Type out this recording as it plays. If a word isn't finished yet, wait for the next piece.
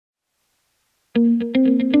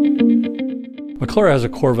McClure has a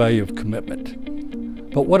core value of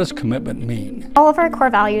commitment. But what does commitment mean? All of our core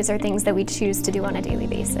values are things that we choose to do on a daily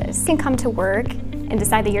basis. You can come to work and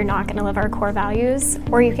decide that you're not going to live our core values,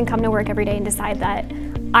 or you can come to work every day and decide that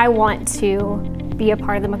I want to be a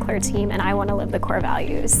part of the McClure team and I want to live the core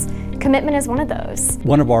values. Commitment is one of those.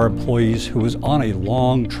 One of our employees who was on a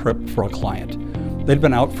long trip for a client. They'd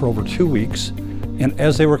been out for over 2 weeks, and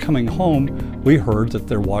as they were coming home, we heard that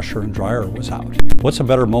their washer and dryer was out. What's a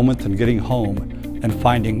better moment than getting home and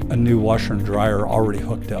finding a new washer and dryer already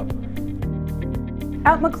hooked up?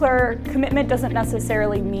 At McClure, commitment doesn't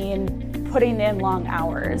necessarily mean putting in long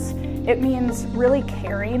hours. It means really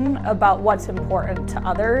caring about what's important to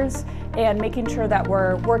others and making sure that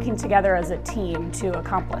we're working together as a team to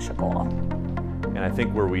accomplish a goal. And I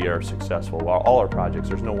think where we are successful, while all our projects,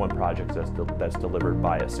 there's no one project that's delivered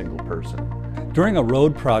by a single person. During a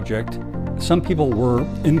road project, some people were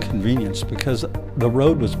inconvenienced because the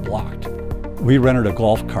road was blocked. We rented a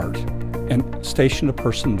golf cart and stationed a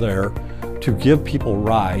person there to give people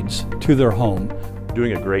rides to their home.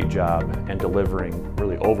 Doing a great job and delivering,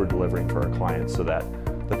 really over-delivering for our clients so that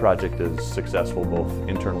the project is successful both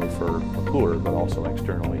internally for McClure but also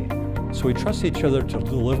externally. So we trust each other to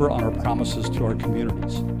deliver on our promises to our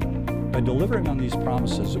communities. By delivering on these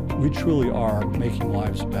promises, we truly are making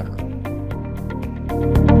lives better.